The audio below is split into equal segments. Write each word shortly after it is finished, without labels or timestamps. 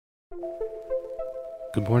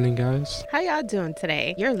Good morning, guys. How y'all doing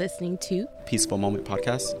today? You're listening to Peaceful Moment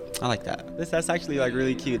Podcast. I like that. That's actually like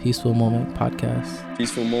really cute. Peaceful Moment Podcast.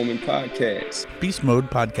 Peaceful Moment Podcast. Peace Mode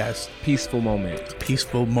Podcast. Peaceful Moment.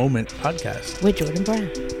 Peaceful Moment Podcast. with Jordan Brown.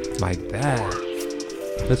 Like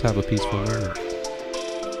that. Let's have a peaceful moment.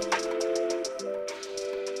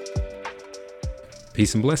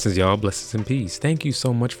 Peace and blessings, y'all. Blessings and peace. Thank you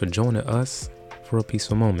so much for joining us for a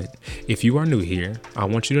peaceful moment. If you are new here, I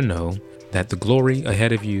want you to know that the glory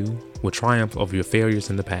ahead of you will triumph over your failures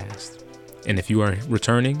in the past. And if you are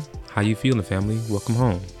returning, how you feeling, family? Welcome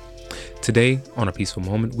home. Today, on A Peaceful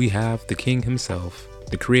Moment, we have the king himself,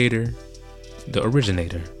 the creator, the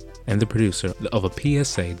originator, and the producer of a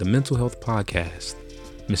PSA, the Mental Health Podcast,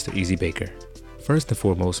 Mr. Izzy Baker. First and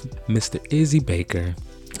foremost, Mr. Izzy Baker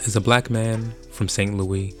is a black man from St.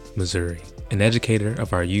 Louis, Missouri, an educator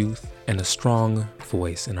of our youth and a strong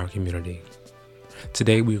voice in our community.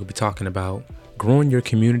 Today, we will be talking about growing your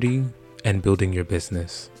community and building your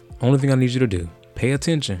business. Only thing I need you to do, pay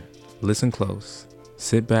attention, listen close,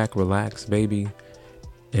 sit back, relax, baby,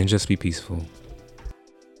 and just be peaceful.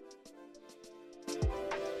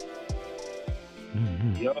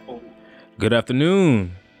 Yo, Good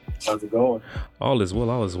afternoon. how's it going? All is well,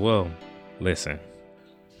 all is well. Listen,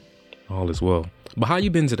 all is well. But how you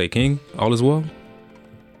been today, King? All is well?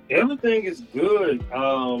 Everything is good.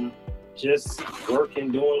 Just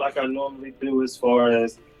working, doing like I normally do as far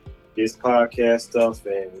as this podcast stuff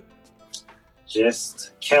and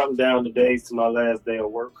just counting down the days to my last day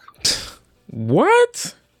of work.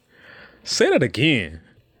 What? Say that again.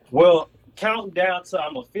 Well, counting down till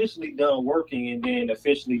I'm officially done working and then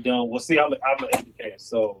officially done. Well, see, I'm an educator,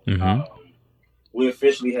 so we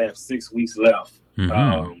officially have 6 weeks left.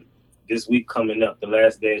 This week coming up, the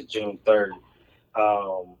last day is June 3rd.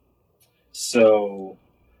 So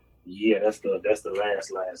yeah, that's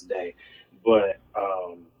the last day. But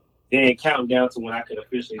then counting down to when I can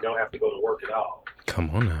officially don't have to go to work at all. Come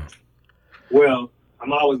on now. Well,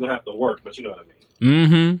 I'm always gonna have to work, but you know what I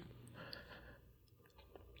mean.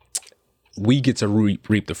 We get to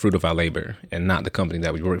reap the fruit of our labor and not the company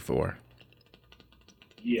that we work for.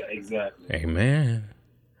 Yeah, exactly. Amen.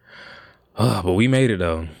 But we made it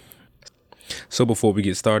though. So before we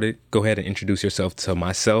get started, go ahead and introduce yourself to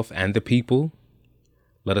myself and the people.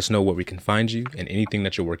 Let us know where we can find you and anything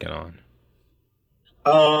that you're working on.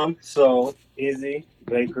 So Izzy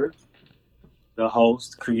Baker, the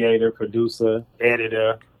host, creator, producer,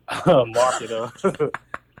 editor, marketer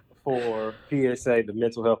for PSA, the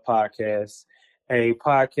Mental Health Podcast, a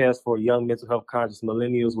podcast for young mental health conscious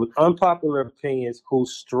millennials with unpopular opinions who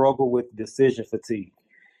struggle with decision fatigue.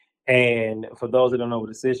 And for those that don't know what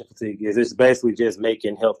decision fatigue is, it's basically just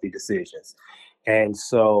making healthy decisions. And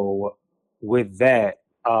so with that,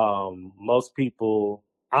 most people,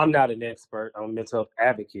 I'm not an expert, I'm a mental health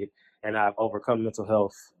advocate, and I've overcome mental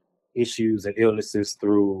health issues and illnesses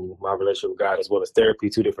through my relationship with God as well as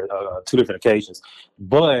therapy, two different occasions.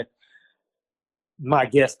 But my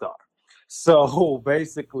guests are. So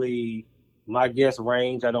basically, my guest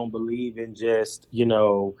range, I don't believe in just,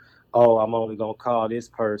 oh, I'm only going to call this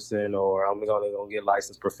person or I'm only going to get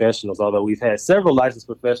licensed professionals, although we've had several licensed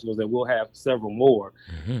professionals and we'll have several more.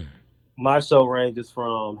 My show ranges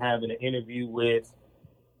from having an interview with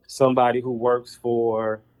somebody who works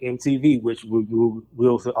for MTV, which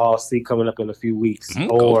we'll all see coming up in a few weeks,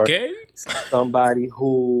 or somebody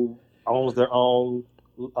who owns their own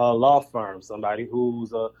law firm, somebody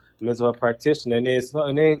who's a mental health practitioner, and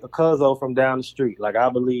then a cuzzo from down the street. Like, I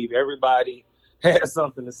believe everybody has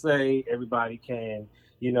something to say. Everybody can,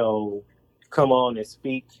 come on and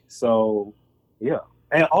speak. So, yeah.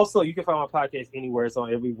 And also, you can find my podcast anywhere. It's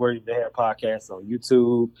on everywhere they have podcasts, on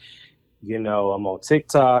YouTube. I'm on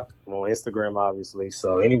TikTok. I'm on Instagram, obviously.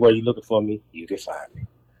 So anywhere you're looking for me, you can find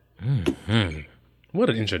me. What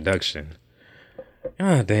an introduction.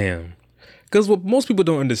 God damn. Because what most people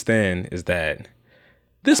don't understand is that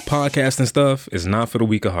this podcast and stuff is not for the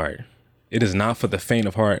weak of heart. It is not for the faint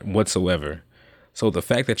of heart whatsoever. So the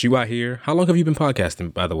fact that you out here, how long have you been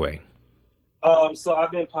podcasting, by the way? So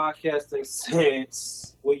I've been podcasting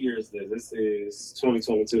since, what year is this? This is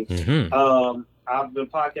 2022. I've been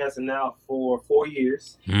podcasting now for 4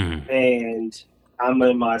 years, and I'm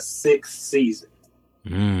in my 6th season.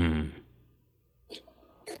 Yeah.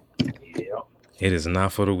 It is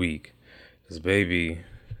not for the weak. Because, baby,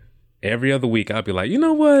 every other week I'll be like, you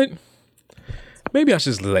know what? Maybe I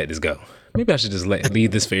should just let this go. Maybe I should just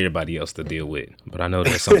leave this for everybody else to deal with. But I know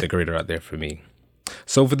there's something greater out there for me.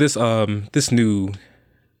 So for this this new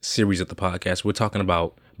series of the podcast, we're talking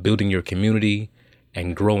about building your community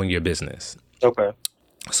and growing your business. Okay.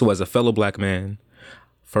 So as a fellow black man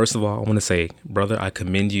First of all, I want to say, brother, I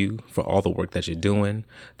commend you for all the work that you're doing,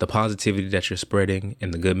 the positivity that you're spreading,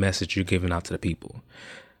 and the good message you're giving out to the people.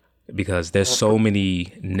 Because there's so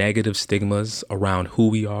many negative stigmas around who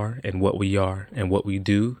we are and what we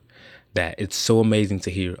do, that it's so amazing to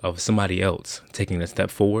hear of somebody else taking a step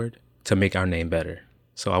forward to make our name better.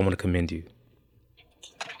 So I want to commend you.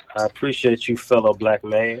 I appreciate you, fellow black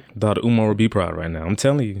man. Dr. Umar will be proud right now. I'm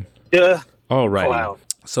telling you. Yeah. All right. Wow.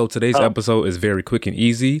 So today's episode is very quick and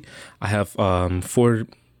easy. I have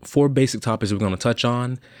four basic topics we're going to touch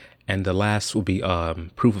on, and the last will be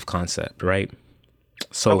proof of concept, right?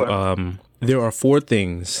 So there are 4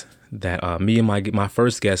 things that me and my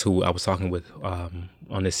first guest, who I was talking with on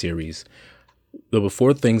this series, there were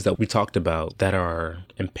 4 things that we talked about that are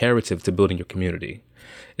imperative to building your community.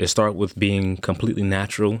 It starts with being completely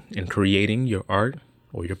natural in creating your art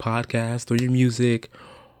or your podcast or your music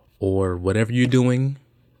or whatever you're doing.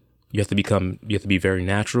 You have to be very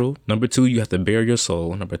natural. Number 2, you have to bare your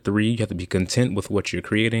soul. Number 3, you have to be content with what you're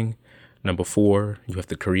creating. Number 4, you have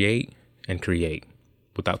to create and create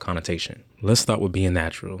without connotation. Let's start with being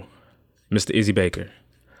natural. Mr. Izzy Baker,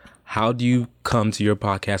 how do you come to your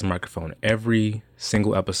podcast microphone every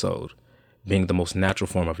single episode being the most natural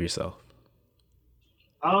form of yourself?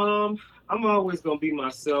 I'm always gonna be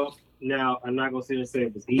myself. Now, I'm not gonna sit and say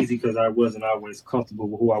it was easy because I wasn't always comfortable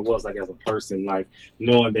with who I was, like, as a person. Like,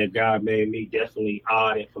 knowing that God made me definitely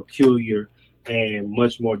odd and peculiar and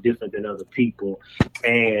much more different than other people.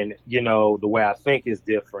 And, you know, the way I think is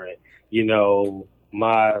different. You know,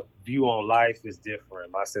 my view on life is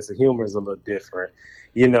different. My sense of humor is a little different.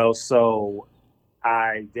 You know, so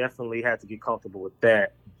I definitely had to get comfortable with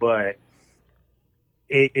that. But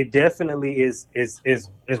it definitely is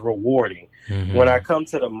rewarding. Mm-hmm. When I come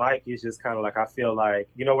to the mic, it's just kind of like, I feel like,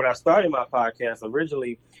 you know, when I started my podcast,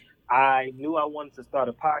 originally, I knew I wanted to start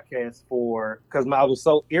a podcast because I was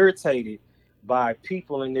so irritated by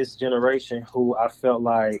people in this generation who I felt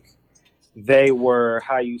like they were,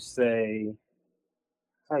 how you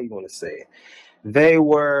want to say it? They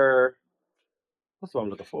were, what's what I'm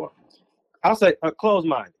looking for? I'll say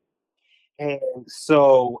closed-minded. And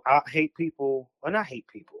so I hate people, well, not hate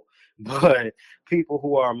people, but people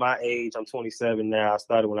who are my age. I'm 27 now. I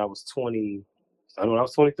started when I was 20. I when I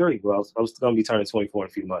was 23. Well, I was going to be turning 24 in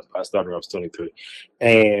a few months, but I started when I was 23.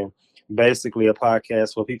 And basically a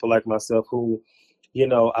podcast for people like myself who, you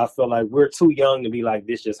know, I feel like we're too young to be like,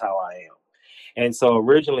 this is how I am. And so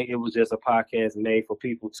originally it was just a podcast made for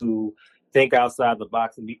people to think outside the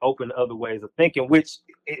box and be open to other ways of thinking, which,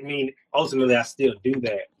 I mean, ultimately I still do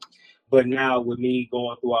that. But now with me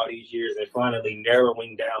going through all these years and finally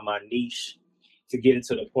narrowing down my niche to get it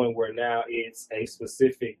to the point where now it's a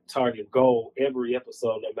specific target goal every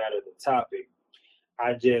episode, no matter the topic,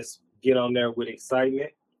 I just get on there with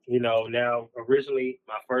excitement. You know, now originally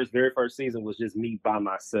my very first season was just me by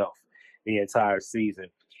myself the entire season.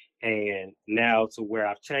 And now to where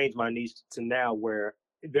I've changed my niche to now where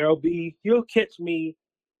you'll catch me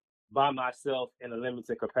by myself in a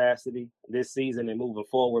limited capacity this season and moving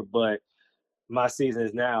forward, but my season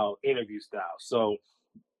is now interview style. So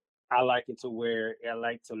I like it to where I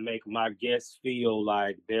like to make my guests feel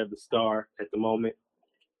like they're the star at the moment,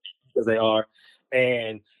 because they are.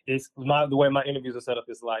 And it's the way my interviews are set up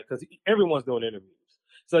is like, because everyone's doing interviews.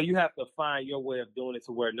 So you have to find your way of doing it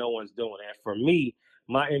to where no one's doing it. And for me,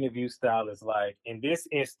 my interview style is like, in this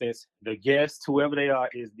instance, the guest, whoever they are,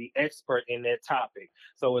 is the expert in that topic.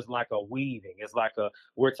 So it's like a weaving. It's like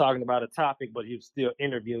we're talking about a topic, but you're still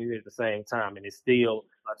interviewing you at the same time. And it's still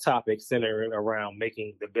a topic centering around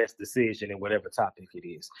making the best decision in whatever topic it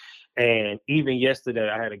is. And even yesterday,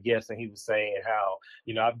 I had a guest and he was saying how,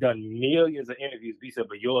 you know, I've done millions of interviews. He said,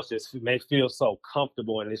 but yours just may feel so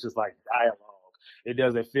comfortable and it's just like dialogue. It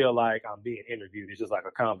doesn't feel like I'm being interviewed. It's just like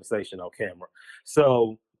a conversation on camera.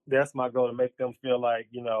 So that's my goal, to make them feel like,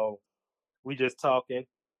 you know, we just talking.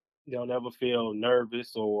 You don't ever feel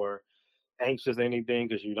nervous or anxious or anything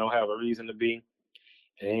because you don't have a reason to be.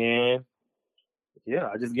 And yeah,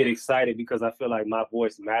 I just get excited because I feel like my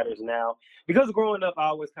voice matters now. Because growing up, I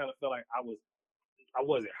always kind of felt like I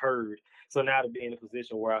wasn't heard. So now to be in a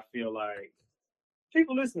position where I feel like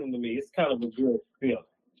people listening to me, it's kind of a good feeling.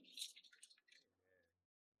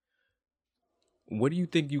 Where do you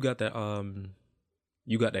think you got that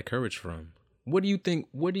courage from? What do you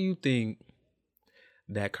think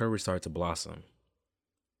that courage started to blossom?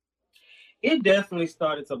 It definitely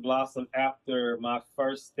started to blossom after my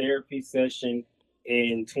first therapy session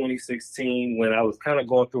in 2016, when I was kind of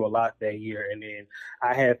going through a lot that year. And then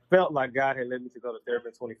I had felt like God had led me to go to therapy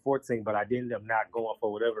in 2014, but I ended up not going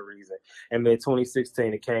for whatever reason. And then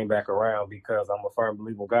 2016, it came back around because I'm a firm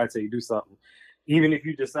believer when God tell you do something, even if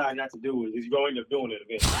you decide not to do it, you're going to end up doing it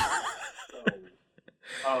eventually.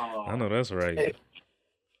 I know that's right.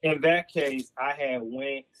 In that case, I had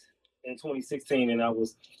went in 2016, and I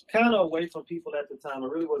was kind of away from people at the time. I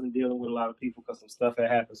really wasn't dealing with a lot of people because some stuff had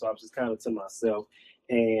happened, so I was just kind of to myself.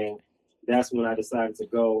 And that's when I decided to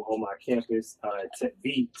go on my campus at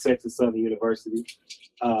the Texas Southern University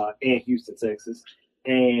in Houston, Texas.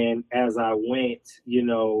 And as I went, you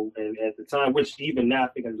know, and at the time, which even now, I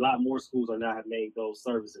think a lot more schools are now have made those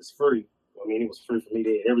services free. I mean, it was free for me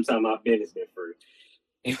then. Every time I've been, it's been free.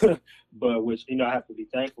 But which, you know, I have to be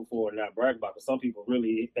thankful for and not brag about, because some people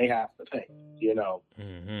really, they have to pay, you know.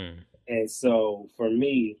 Mm-hmm. And so for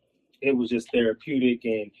me, it was just therapeutic,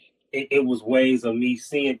 and it was ways of me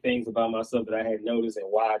seeing things about myself that I had noticed and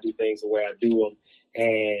why I do things the way I do them.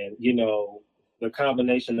 And, you know, the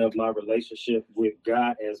combination of my relationship with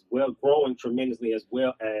God as well, growing tremendously, as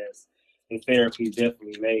well as in therapy,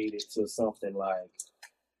 definitely made it to something like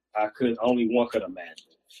one could imagine.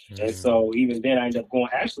 Mm-hmm. And so even then I ended up going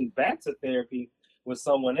actually back to therapy with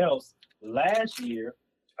someone else last year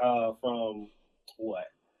from what?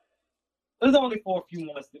 It was only for a few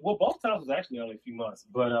months. Well, both times was actually only a few months,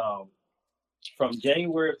 but from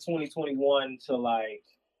January of 2021 to like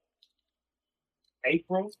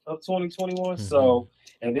April of 2021. Mm-hmm. So,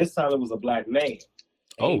 and this time it was a black man.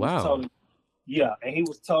 Oh, wow. Yeah, and he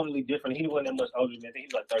was totally different. He wasn't that much older than me. I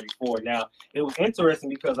think he was like 34. Now, it was interesting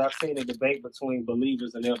because I've seen a debate between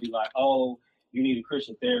believers, and they'll be like, oh, you need a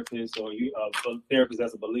Christian therapist, or you a therapist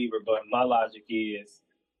that's a believer. But my logic is,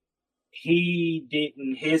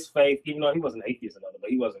 his faith, even though he wasn't an atheist or nothing,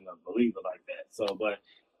 but he wasn't a believer like that. So, but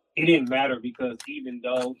it didn't matter, because even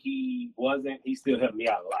though he wasn't, he still helped me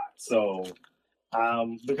out a lot. So,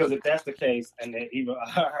 because if that's the case, and even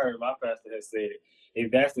I heard my pastor has said it, if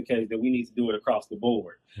that's the case, then we need to do it across the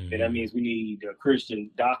board. Mm-hmm. And that means we need a Christian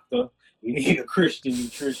doctor, we need a Christian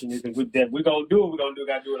nutritionist, and with that, we're gonna do it.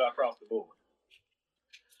 Gotta do it across the board.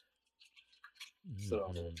 Mm-hmm.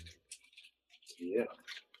 So, yeah,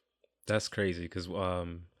 that's crazy, because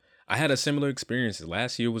I had a similar experience.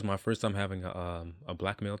 Last year was my first time having a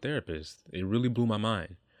black male therapist. It really blew my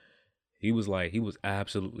mind. He was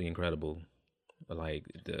absolutely incredible. Like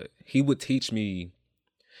he would teach me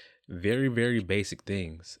very, very basic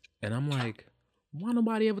things, and I'm like, why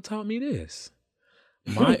nobody ever taught me this?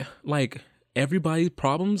 Like, everybody's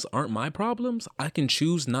problems aren't my problems. I can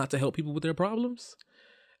choose not to help people with their problems.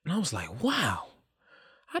 And I was like, wow,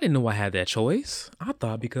 I didn't know I had that choice. I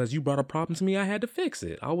thought because you brought a problem to me, I had to fix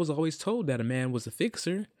it. I was always told that a man was a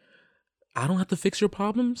fixer. I don't have to fix your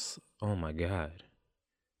problems. Oh my God.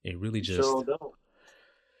 It really just,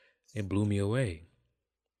 it blew me away.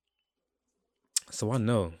 So I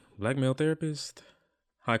know, black male therapist,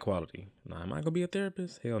 high quality. Now, am I gonna be a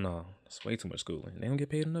therapist? Hell no. That's way too much schooling. They don't get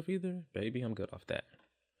paid enough either. Baby, I'm good off that.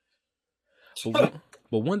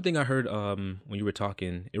 But one thing I heard when you were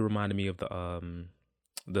talking, it reminded me of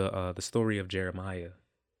the story of Jeremiah.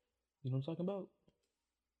 You know what I'm talking about?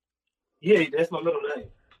 Yeah, that's my middle name.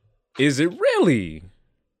 Is it really?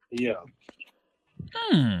 Yeah.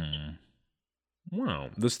 Wow.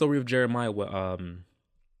 The story of Jeremiah,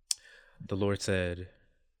 the Lord said,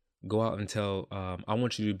 go out and tell, I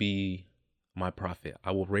want you to be my prophet.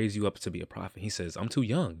 I will raise you up to be a prophet. He says, I'm too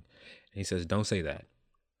young. And he says, don't say that.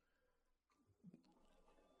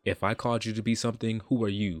 If I called you to be something, who are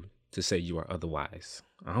you to say you are otherwise?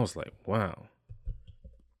 I was like, wow.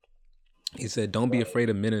 He said, don't be afraid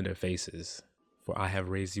of men in their faces, for I have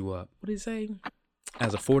raised you up. What did he say?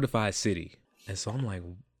 As a fortified city. And so I'm like,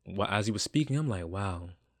 as he was speaking, I'm like, wow,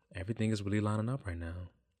 everything is really lining up right now.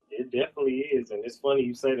 It definitely is. And it's funny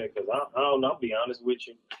you say that, because I don't know, I'll be honest with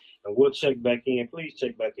you. And we'll check back in. Please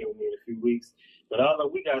check back in with me in a few weeks. But although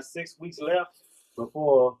we got 6 weeks left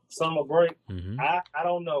before summer break, mm-hmm. I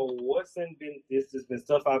don't know what's this has been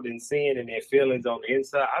stuff I've been seeing and their feelings on the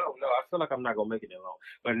inside. I don't know. I feel like I'm not going to make it that long.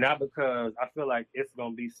 But not because I feel like it's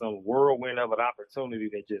going to be some whirlwind of an opportunity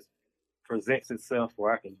that just presents itself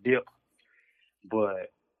where I can dip.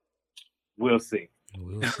 But we'll see.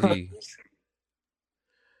 We'll see.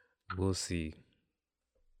 We'll see.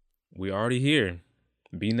 We're already here.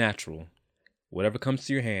 Be natural. Whatever comes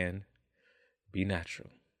to your hand, be natural.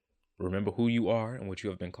 Remember who you are and what you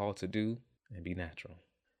have been called to do, and be natural.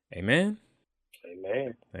 Amen?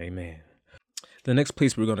 Amen. Amen. The next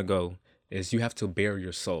place we're going to go is you have to bare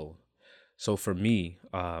your soul. So for me,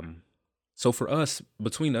 so for us,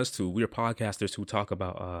 between us two, we are podcasters who talk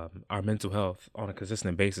about our mental health on a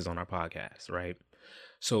consistent basis on our podcast, right?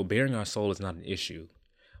 So bearing our soul is not an issue.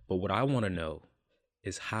 But what I want to know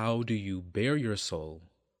is, how do you bare your soul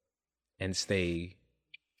and stay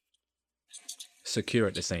secure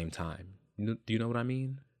at the same time? Do you know what I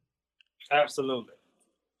mean? Absolutely.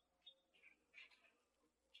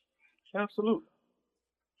 Absolutely.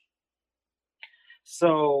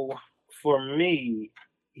 So for me,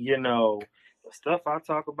 the stuff I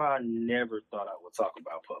talk about, I never thought I would talk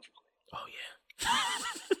about publicly. Oh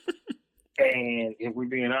yeah. And if we're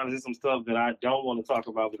being honest, there's some stuff that I don't want to talk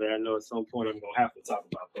about, but that I know at some point I'm gonna have to talk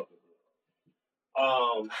about publicly.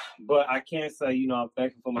 But I can say, I'm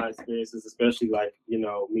thankful for my experiences, especially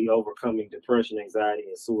me overcoming depression, anxiety,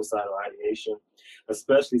 and suicidal ideation,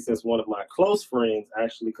 especially since one of my close friends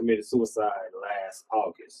actually committed suicide last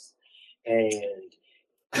August. And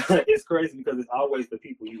it's crazy because it's always the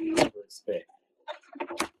people you never expect.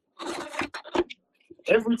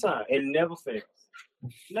 Every time. It never fails.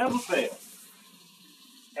 Never fails.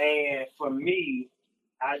 And for me,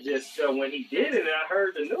 I just, when he did it and I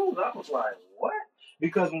heard the news, I was like, what?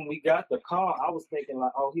 Because when we got the call, I was thinking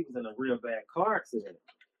like, oh, he was in a real bad car accident.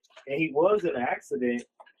 And he was in an accident,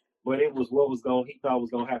 but it was he thought was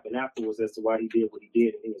going to happen afterwards as to why he did what he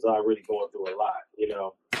did. And he was already going through a lot,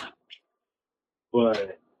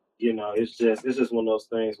 But, it's just one of those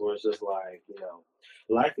things where it's just like,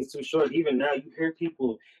 life is too short. Even now, you hear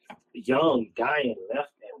people young dying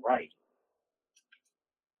left and right.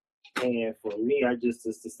 And for me, I just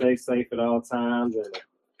to stay safe at all times and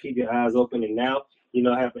keep your eyes open. And now,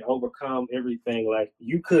 having overcome everything, like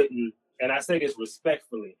you couldn't, and I say this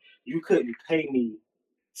respectfully, you couldn't pay me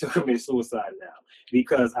to commit suicide now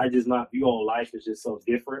because my view on life is just so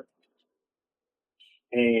different.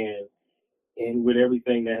 And with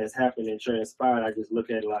everything that has happened and transpired, I just look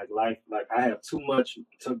at it like life, like I have too much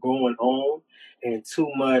to going on and too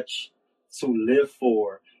much to live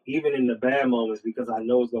for, even in the bad moments, because I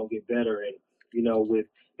know it's going to get better. And,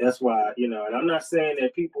 that's why, and I'm not saying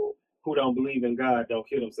that people who don't believe in God don't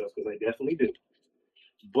kill themselves, because they definitely do.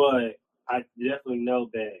 But I definitely know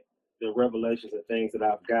that the revelations and things that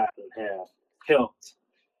I've gotten have helped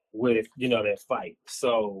with, that fight.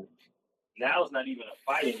 So now it's not even a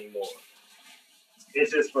fight anymore.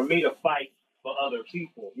 It's just for me to fight for other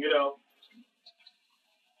people,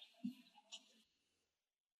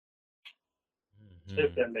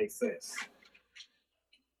 If that makes sense.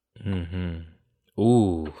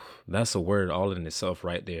 Ooh, that's a word all in itself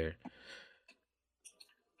right there.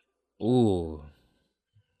 Ooh,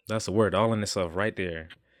 that's a word all in itself right there.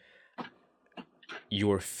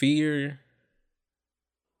 Your fear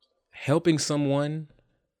helping someone,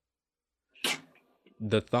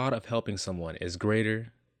 the thought of helping someone is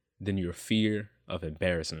greater than your fear of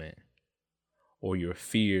embarrassment or your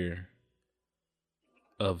fear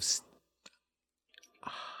of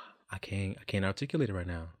I can't articulate it right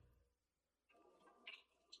now.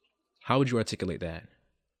 How would you articulate that?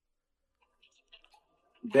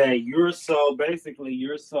 That you're so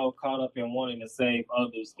caught up in wanting to save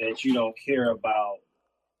others that you don't care about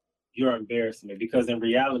your embarrassment. Because in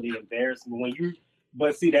reality, embarrassment,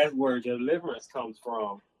 but see, that's where deliverance comes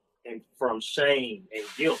from, and from shame and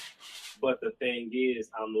guilt. But the thing is,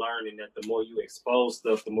 I'm learning that the more you expose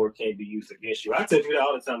stuff, the more it can be used against you. I tell you that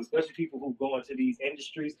all the time, especially people who go into these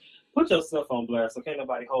industries. Put yourself on blast, so can't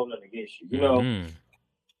nobody hold nothing against you.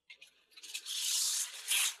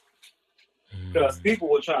 Because people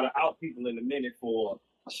will try to out people in a minute for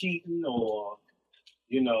cheating or,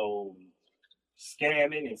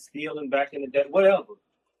 scamming and stealing back in the day, whatever.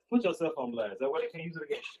 Put yourself on blast. That way they can't use it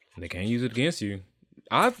against you. They can't use it against you.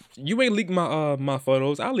 You ain't leaked my my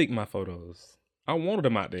photos. I leaked my photos. I wanted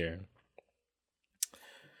them out there.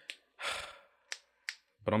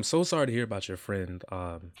 But I'm so sorry to hear about your friend.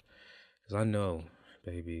 Because I know,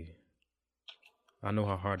 baby, I know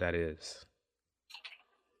how hard that is.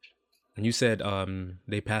 And you said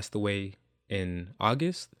they passed away in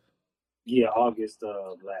August? Yeah, August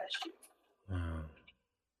of last year. Wow.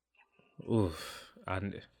 Oof.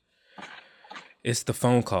 It's the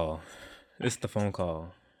phone call. It's the phone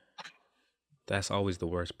call. That's always the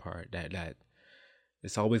worst part. That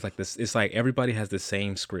it's always like this. It's like everybody has the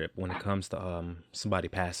same script when it comes to somebody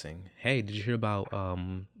passing. Hey, did you hear about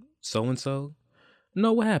so and so?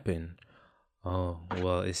 No, what happened? Oh,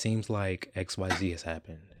 well, it seems like XYZ has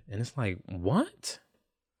happened. And it's like, what?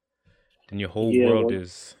 Then your whole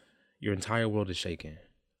your entire world is shaking.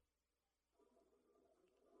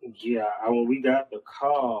 Yeah, when we got the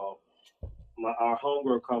call, our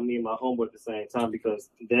homegirl called me and my homeboy at the same time, because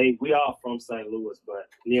we all from St. Louis, but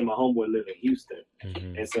me and my homeboy live in Houston.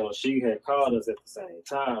 Mm-hmm. And so she had called us at the same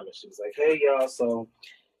time, and she was like, hey, y'all, so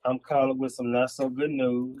I'm calling with some not so good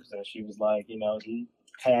news. And she was like, he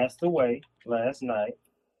passed away last night.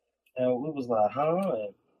 And we was like, huh?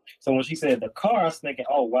 And so when she said the car, I was thinking,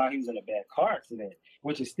 oh, wow, he was in a bad car accident,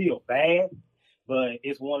 which is still bad. But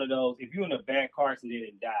it's one of those, if you're in a bad car accident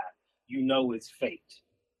and die, you know it's fate.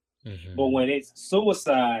 Mm-hmm. But when it's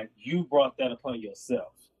suicide, you brought that upon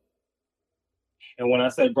yourself. And when I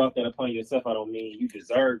say brought that upon yourself, I don't mean you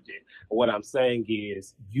deserved it. What I'm saying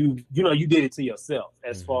is you did it to yourself,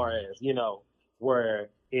 as mm-hmm. far as, where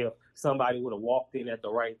if somebody would have walked in at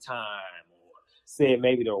the right time or said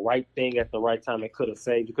maybe the right thing at the right time, it could have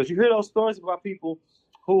saved you. Because you hear those stories about people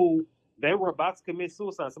who they were about to commit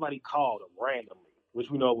suicide. Somebody called them randomly,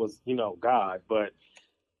 which we know was, God, but,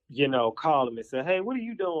 called them and said, hey, what are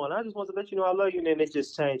you doing? I just want to let you know I love you. And then it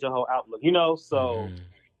just changed your whole outlook, so, mm-hmm.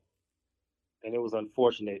 and it was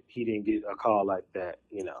unfortunate he didn't get a call like that,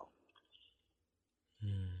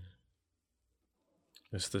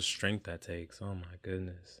 It's the strength that takes. Oh my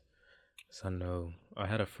goodness. So I know I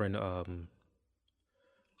had a friend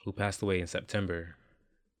who passed away in September.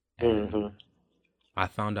 And mm-hmm. I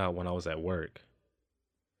found out when I was at work.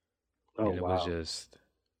 Oh, and it wow.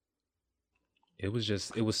 It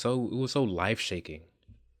was so life-shaking.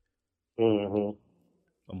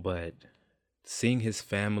 Mm-hmm. But seeing his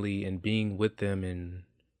family and being with them and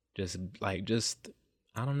just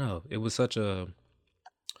I don't know. It was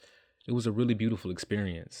a really beautiful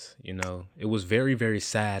experience, It was very, very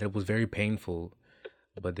sad. It was very painful.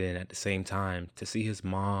 But then at the same time, to see his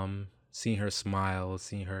mom, seeing her smile,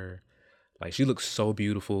 seeing her, like, she looked so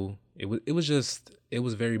beautiful. It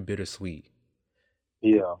was very bittersweet.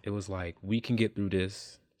 Yeah. It was like, we can get through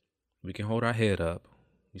this. We can hold our head up.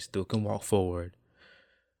 We still can walk forward.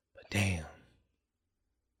 But damn.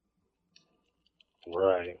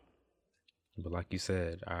 Right. But like you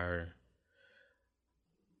said, our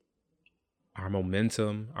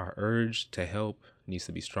momentum, our urge to help needs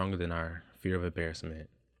to be stronger than our fear of embarrassment.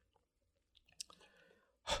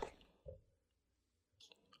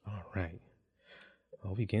 All right.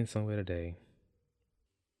 Oh, we getting somewhere today.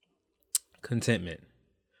 Contentment.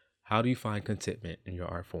 How do you find contentment in your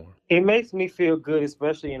art form? It makes me feel good,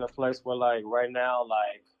 especially in a place where, like, right now,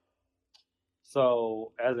 like,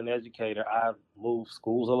 so as an educator, I've moved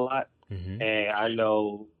schools a lot. Mm-hmm. And I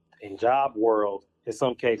know in job world, in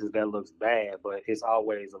some cases that looks bad, but it's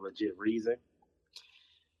always a legit reason.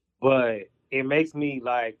 But it makes me,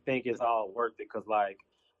 like, think it's all worth it. Because, like,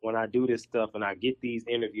 when I do this stuff and I get these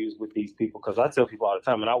interviews with these people, because I tell people all the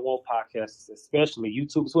time, and I want podcasts, especially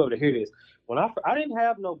YouTube, whoever to hear this. When I didn't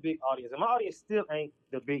have no big audience, and my audience still ain't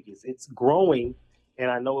the biggest. It's growing,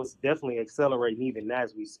 and I know it's definitely accelerating even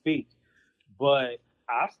as we speak. But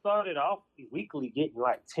I started off weekly getting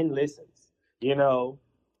like 10 listens,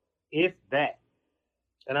 if that.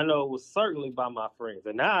 And I know it was certainly by my friends.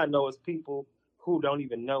 And now I know it's people who don't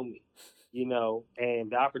even know me,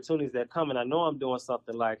 and the opportunities that come. And I know I'm doing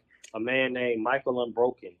something like a man named Michael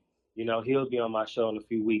Unbroken. He'll be on my show in a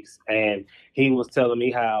few weeks. And he was telling me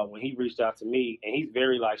how when he reached out to me, and he's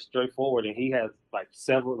very, like, straightforward, and he has like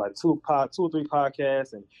several, like two or three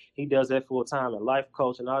podcasts, and he does that full time and life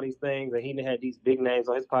coach and all these things. And he had these big names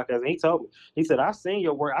on his podcast. And he told me, he said, "I've seen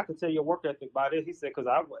your work. I can tell your work ethic by this." He said,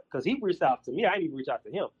 because he reached out to me. I didn't even reach out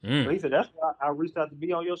to him. But he said, "That's why I reached out to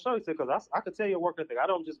be on your show." He said, "Because I could tell your work ethic. I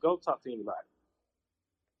don't just go talk to anybody,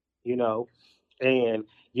 and,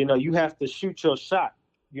 you have to shoot your shot.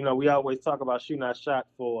 We always talk about shooting our shot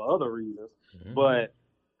for other reasons, mm-hmm. but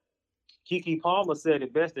Keke Palmer said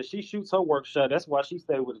it best, that she shoots her work shot. That's why she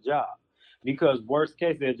stayed with a job, because worst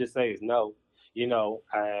case they'll just say is no,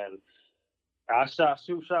 and I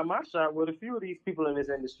shoot my shot with a few of these people in this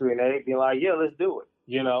industry, and they'd be like, yeah, let's do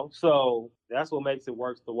it, so that's what makes it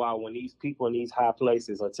worth the while when these people in these high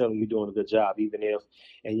places are telling you doing a good job, even if,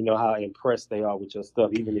 and you know how impressed they are with your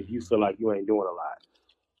stuff, even if you feel like you ain't doing a lot.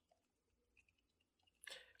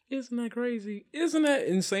 Isn't that crazy? Isn't that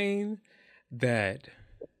insane that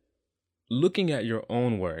looking at your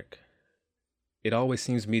own work, it always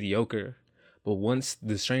seems mediocre, but once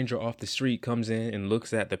the stranger off the street comes in and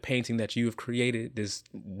looks at the painting that you have created, this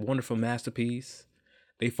wonderful masterpiece,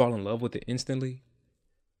 they fall in love with it instantly?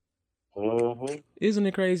 Mm-hmm. Isn't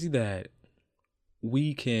it crazy that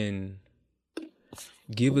we can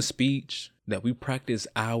give a speech that we practice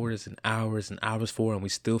hours and hours and hours for, and we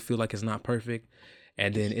still feel like it's not perfect,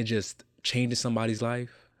 and then it just changes somebody's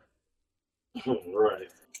life? Right.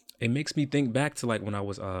 It makes me think back to, like, when I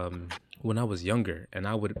was younger, and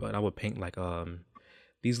I would paint, like,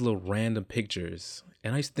 these little random pictures,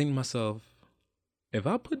 and I used to think to myself, if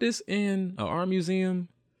I put this in an art museum,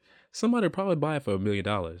 somebody would probably buy it for $1 million.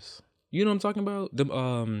 You know what I'm talking about?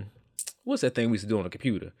 The what's that thing we used to do on the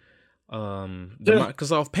computer? The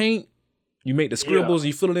Microsoft Paint. You make the scribbles,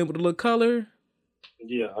 you fill it in with a little color.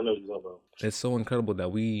 Yeah, I know what you're talking about. It's so incredible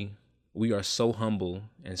that we are so humble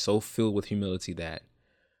and so filled with humility that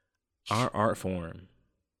our art form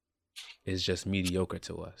is just mediocre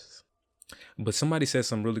to us. But somebody said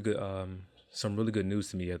some really good news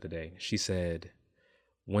to me the other day. She said,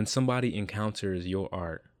 when somebody encounters your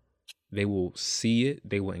art, they will see it,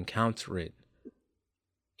 they will encounter it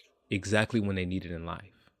exactly when they need it in life.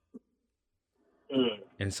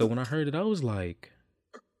 And so when I heard it, I was like,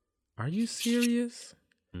 are you serious?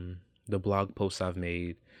 The blog posts I've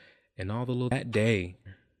made and all the little, that day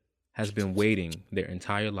has been waiting their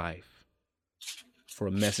entire life for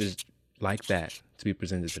a message like that to be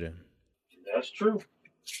presented to them. That's true.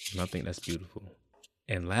 And I think that's beautiful.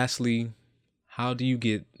 And lastly, how do you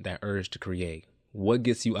get that urge to create? What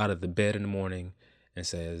gets you out of the bed in the morning and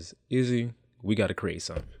says, Izzy, we got to create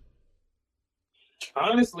something?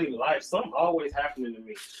 Honestly, life, something always happening to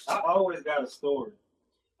me. I always got a story.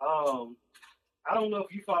 I don't know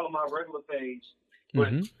if you follow my regular page, but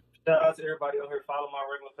shout out to everybody on here. Follow my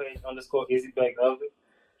regular page _Izzy Bank Oven.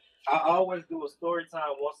 I always do a story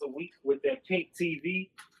time once a week with that pink TV.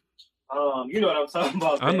 You know what I'm talking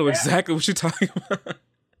about. I know exactly what you're talking about.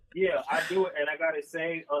 Yeah, I do it, and I got it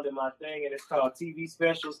saved under my thing, and it's called TV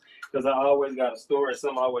Specials, because I always got a story,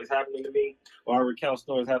 something always happening to me, or I recount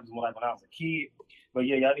stories happening when I was a kid. But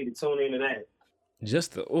yeah, y'all need to tune into that.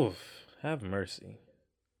 Just the, have mercy.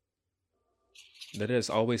 That there's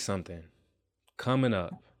always something coming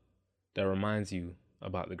up that reminds you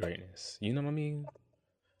about the greatness. You know what I mean?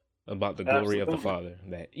 About the glory of the Father.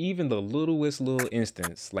 That even the littlest little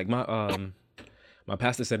instance, like my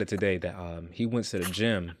pastor said it today, that he went to the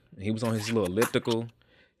gym and he was on his little elliptical.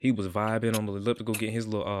 He was vibing on the elliptical, getting his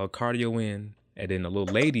little cardio in, and then a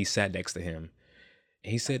little lady sat next to him.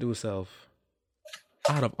 And he said to himself,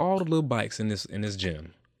 out of all the little bikes in this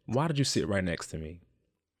gym, why did you sit right next to me?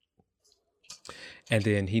 And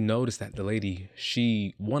then he noticed that the lady,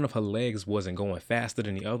 one of her legs wasn't going faster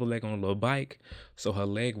than the other leg on a little bike. So her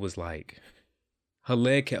leg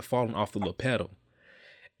kept falling off the little pedal.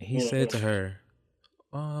 And he said to her,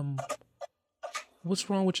 what's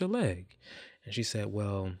wrong with your leg? And she said,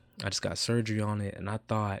 well, I just got surgery on it. And I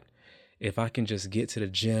thought if I can just get to the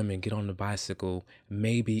gym and get on the bicycle,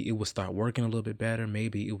 maybe it would start working a little bit better.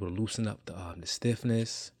 Maybe it would loosen up the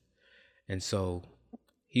stiffness. And so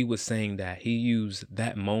he was saying that he used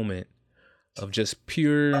that moment of just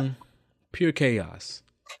pure chaos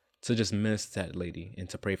to just minister to that lady and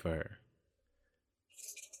to pray for her.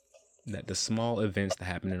 That the small events that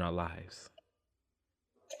happen in our lives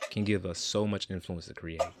can give us so much influence to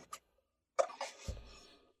create.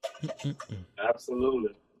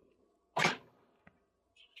 Absolutely.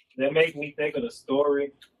 That makes me think of the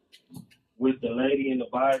story with the lady in the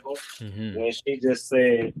Bible when she just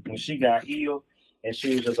said, when she got healed, and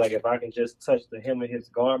she was just like, if I can just touch the hem of his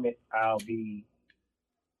garment, I'll be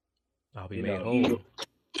made whole. Healed.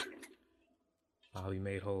 I'll be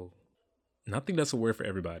made whole. And I think that's a word for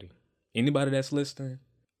everybody. Anybody that's listening,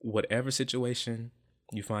 whatever situation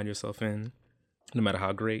you find yourself in, no matter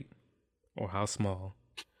how great or how small,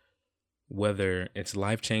 whether it's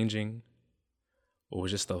life-changing or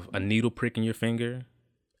just a needle prick in your finger,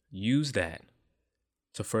 use that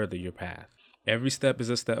to further your path. Every step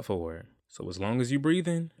is a step forward. So as long as you're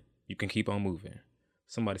breathing, you can keep on moving.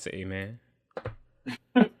 Somebody say amen.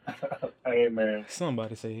 Amen.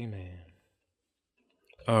 Somebody say amen.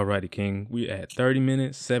 Alrighty, King. We're at 30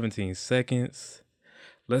 minutes, 17 seconds.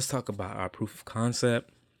 Let's talk about our proof of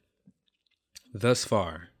concept. Thus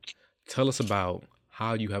far, tell us about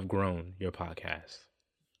how you have grown your podcast.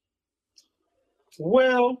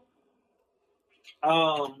 Well,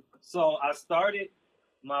 so I started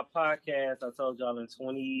my podcast, I told y'all, in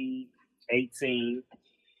 2018.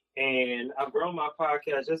 And I've grown my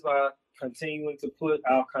podcast just by continuing to put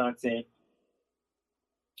out content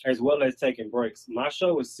as well as taking breaks. My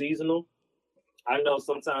show is seasonal. I know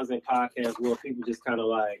sometimes in podcasts where people just kind of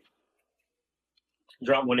like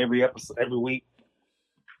drop one every episode, every week.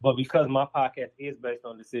 But because my podcast is based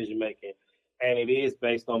on decision making and it is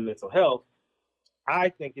based on mental health, I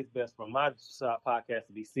think it's best for my podcast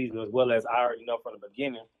to be seasonal, as well as I already know from the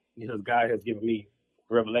beginning, because God has given me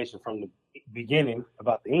revelation from the beginning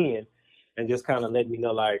about the end, and just kind of let me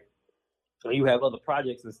know, like, when you have other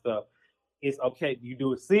projects and stuff, it's okay. You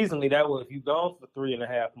do it seasonally. That way, if you're gone for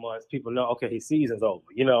 3.5 months, people know, okay, his season's over,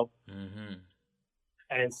 you know? Mm-hmm.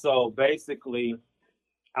 And so basically,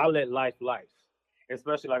 I let life,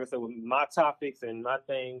 especially, like I said, with my topics and my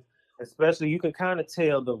things. Especially, you can kind of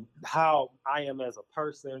tell how I am as a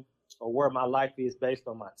person or where my life is based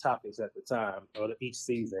on my topics at the time or each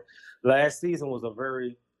season. Last season was a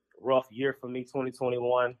very rough year for me,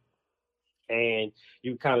 2021. And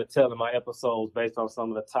you kind of tell in my episodes based on some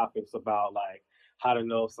of the topics about like how to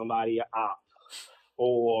know if somebody an op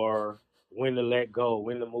or when to let go,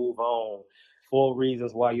 when to move on, 4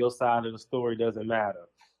 reasons why your side of the story doesn't matter,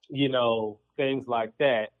 things like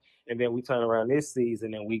that. And then we turn around this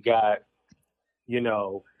season and we got,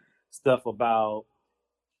 stuff about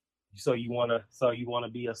so you wanna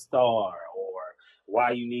be a star, or why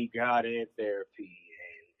you need God and therapy,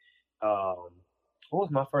 and what was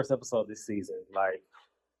my first episode this season? Like,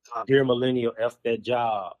 Dear Millennial, F that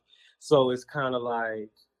job. So it's kind of like,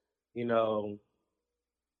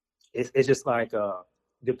 it's just like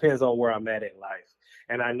depends on where I'm at in life.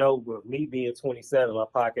 And I know with me being 27, my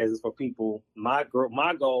podcast is for people. My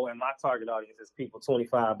goal and my target audience is people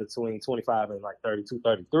 25 between 25 and like 32,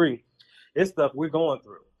 33. It's stuff we're going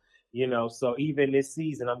through, So even this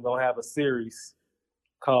season, I'm gonna have a series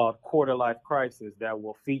called Quarter Life Crisis that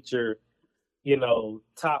will feature,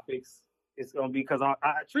 topics. It's gonna be because I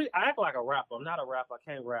act like a rapper. I'm not a rapper. I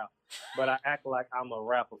can't rap, but I act like I'm a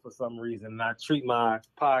rapper for some reason. And I treat my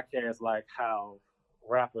podcast like how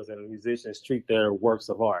rappers and musicians treat their works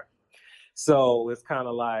of art. So it's kind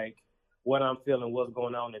of like what I'm feeling, what's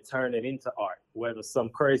going on, and turn it into art. Whether some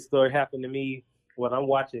crazy story happened to me, whether I'm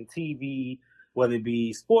watching TV, whether it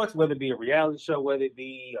be sports, whether it be a reality show, whether it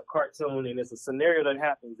be a cartoon, and it's a scenario that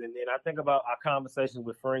happens. And then I think about our conversations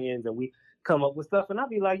with friends, and we come up with stuff, and I'll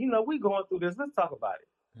be like, we going through this. Let's talk about it.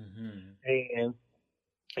 Mm-hmm.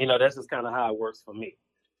 And, that's just kind of how it works for me.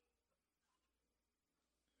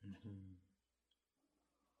 Mm-hmm.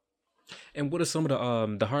 And what are some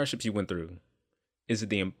of the hardships you went through? Does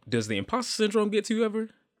the imposter syndrome get to you ever?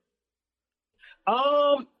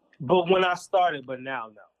 But when I started, but now,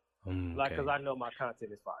 no. Okay. Like, because I know my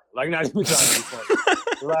content is fire. Like, not even trying to be funny.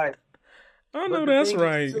 Like, I know that's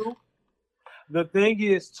right. The thing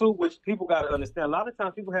is, too, which people got to understand, a lot of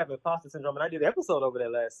times people have imposter syndrome, and I did an episode over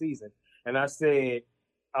that last season, and I said,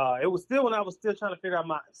 it was still when I was still trying to figure out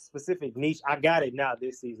my specific niche. I got it now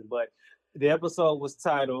this season, but the episode was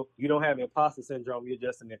titled, You Don't Have Imposter Syndrome, You're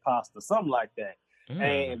Just an Imposter, something like that.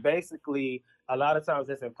 And basically, a lot of times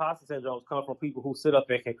this imposter syndrome come from people who sit up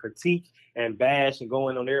and can critique and bash and go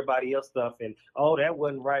in on everybody else's stuff and, oh, that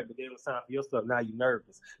wasn't right, but then it was time for your stuff. Now you're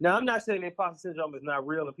nervous. Now, I'm not saying imposter syndrome is not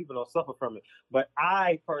real and people don't suffer from it, but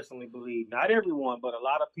I personally believe, not everyone, but a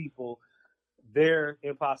lot of people, their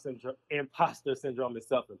imposter syndrome is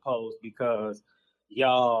self-imposed because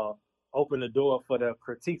y'all open the door for the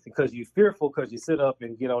critiques because you're fearful because you sit up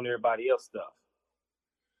and get on everybody else's stuff.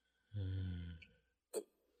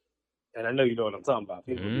 And I know you know what I'm talking about.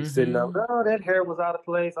 People be sitting up, oh, that hair was out of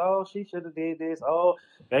place. Oh, she should have did this. Oh,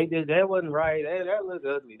 they did that wasn't right. That looked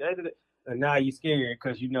ugly. They did it. And now you're scared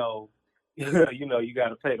because you know you got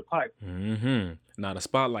to pay the pipe. Mm-hmm. Now the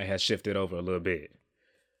spotlight has shifted over a little bit.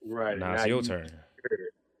 Right. Now it's your turn.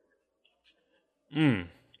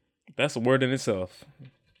 That's a word in itself.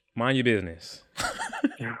 Mind your business.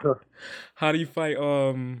 How do you fight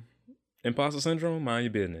imposter syndrome? Mind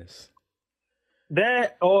your business.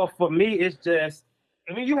 That, or for me, it's just,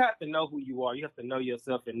 you have to know who you are. You have to know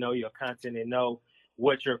yourself and know your content and know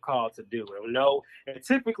what you're called to do. And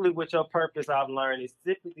typically with your purpose, I've learned, is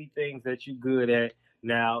typically things that you're good at.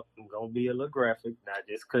 Now, I'm going to be a little graphic, not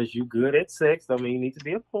just because you're good at sex. I mean, you need to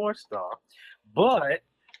be a porn star. But,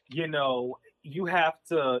 you have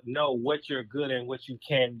to know what you're good at and what you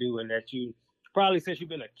can do, and that you, probably since you've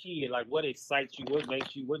been a kid, like what excites you, what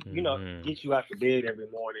makes you, what, gets you out of bed every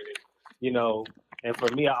morning. And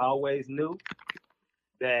for me, I always knew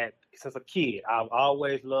that since a kid, I've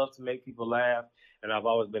always loved to make people laugh, and I've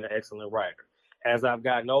always been an excellent writer. As I've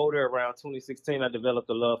gotten older, around 2016, I developed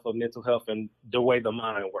a love for mental health and the way the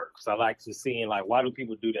mind works. I like to see, why do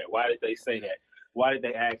people do that? Why did they say that? Why did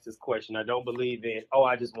they ask this question? I don't believe in,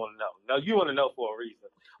 I just want to know. No, you want to know for a reason.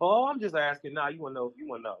 Oh, I'm just asking. No, you want to know. You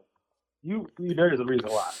want to know. There is a reason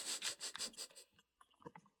why.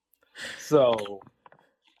 So,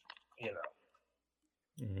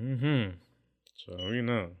 So,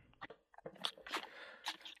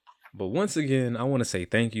 But once again, I want to say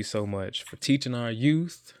thank you so much for teaching our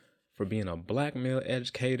youth, for being a black male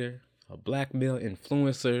educator, a black male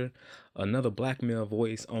influencer, another black male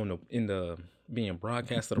voice being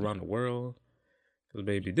broadcasted around the world. Because,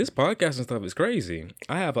 baby, this podcasting stuff is crazy.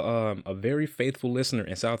 I have a very faithful listener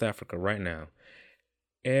in South Africa right now.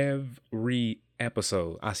 Every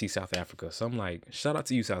episode, I see South Africa. So I'm like, shout out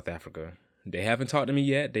to you, South Africa. They haven't talked to me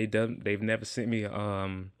yet. They've never sent me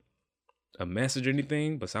a message or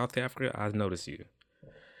anything. But South Africa, I've noticed you.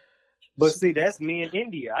 But see, that's me in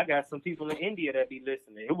India. I got some people in India that be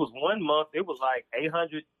listening. It was 1 month. It was like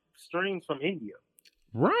 800 streams from India.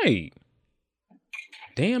 Right.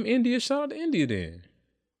 Damn, India. Shout out to India then.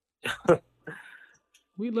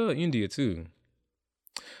 We love India too.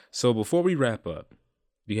 So before we wrap up,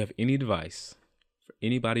 do you have any advice for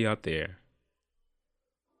anybody out there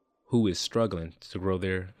who is struggling to grow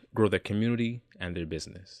their community and their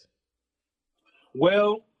business?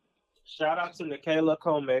 Well, shout out to Nicaila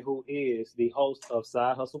Comey, who is the host of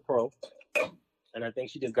Side Hustle Pro. And I think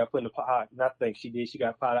she just got put in the not think she did. She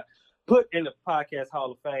got put in the Podcast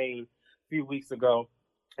Hall of Fame a few weeks ago.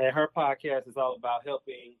 And her podcast is all about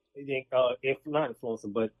helping, not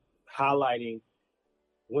influencing, but highlighting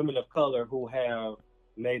women of color who have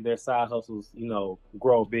made their side hustles,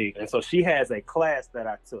 grow big. And so she has a class that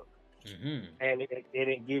I took. Mm-hmm. And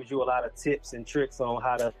it gives you a lot of tips and tricks on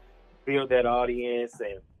how to build that audience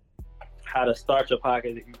and how to start your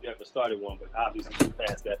podcast if you've never started one, but obviously you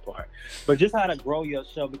passed that part. But just how to grow your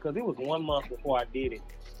show, because it was 1 month before I did it.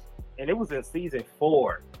 And it was in season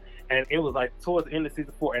 4. And it was like towards the end of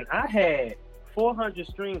season 4. And I had 400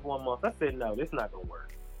 streams 1 month. I said, no, this is not going to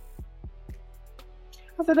work.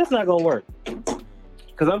 I said, that's not going to work.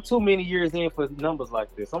 Because I'm too many years in for numbers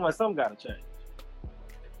like this. I'm like, something got to change.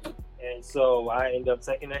 And so I ended up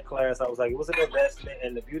taking that class. I was like, it was an investment.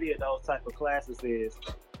 And the beauty of those type of classes is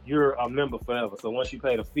you're a member forever. So once you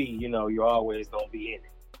pay the fee, you're always going to be in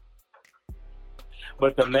it.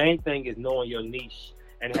 But the main thing is knowing your niche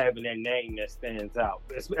and having that name that stands out.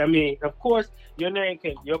 I mean, of course, your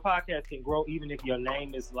podcast can grow even if your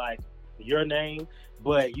name is like your name,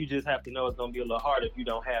 but you just have to know it's going to be a little harder if you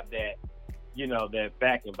don't have that, that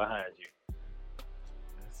backing behind you.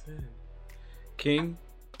 That's it. King,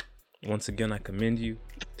 once again, I commend you.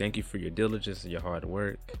 Thank you for your diligence and your hard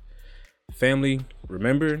work. Family,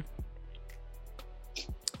 remember,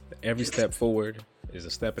 every step forward is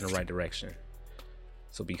a step in the right direction.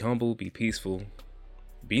 So be humble, be peaceful,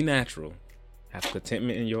 be natural, have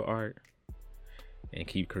contentment in your art, and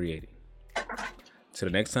keep creating. Till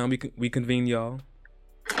the next time we convene, y'all,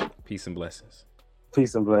 peace and blessings.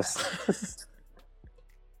 Peace and blessings.